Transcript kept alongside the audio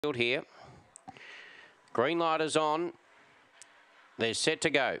here. Green light is on. They're set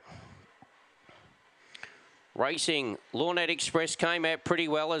to go. Racing, Lornette Express came out pretty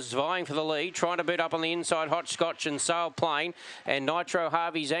well as vying for the lead, trying to boot up on the inside, Hot Scotch and Sail Plain, and Nitro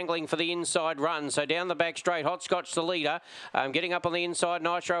Harvey's angling for the inside run. So down the back straight, Hot Scotch the leader, getting up on the inside,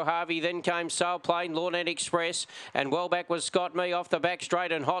 Nitro Harvey, then came Sail Plain, Lornette Express, and well back was Scott Me off the back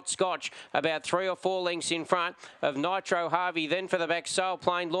straight, and Hot Scotch about 3 or 4 lengths in front of Nitro Harvey, then for the back, Sail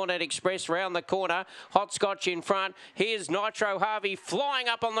Plain, Lornette Express round the corner, Hot Scotch in front. Here's Nitro Harvey flying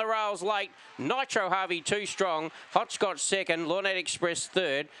up on the rails late, Nitro Harvey too strong. Hot Scotch second, Lornette Express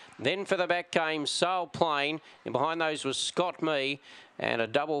third. Then for the back came Sail Plain. And behind those was Scott Me. And a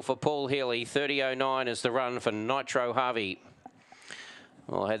double for Paul Healy. 30.09 is the run for Nitro Harvey.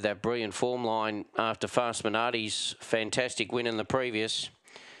 Well, I had that brilliant form line after Fast Minardi's fantastic win in the previous.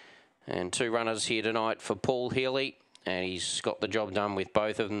 And 2 runners here tonight for Paul Healy. And he's got the job done with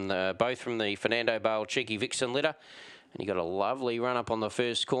both of them, both from the Fernando Bale Cheeky Vixen litter. And he got a lovely run up on the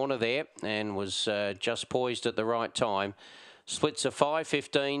first corner there and was just poised at the right time. Splits of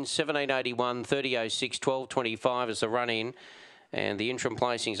 5.15, 17.81, 30.06, 12.25 as the run in. And the interim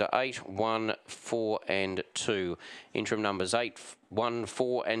placings are 8, 1, 4 and 2. Interim numbers 8, 1,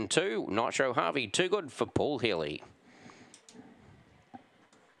 4 and 2. Nitro Harvey, too good for Paul Healy.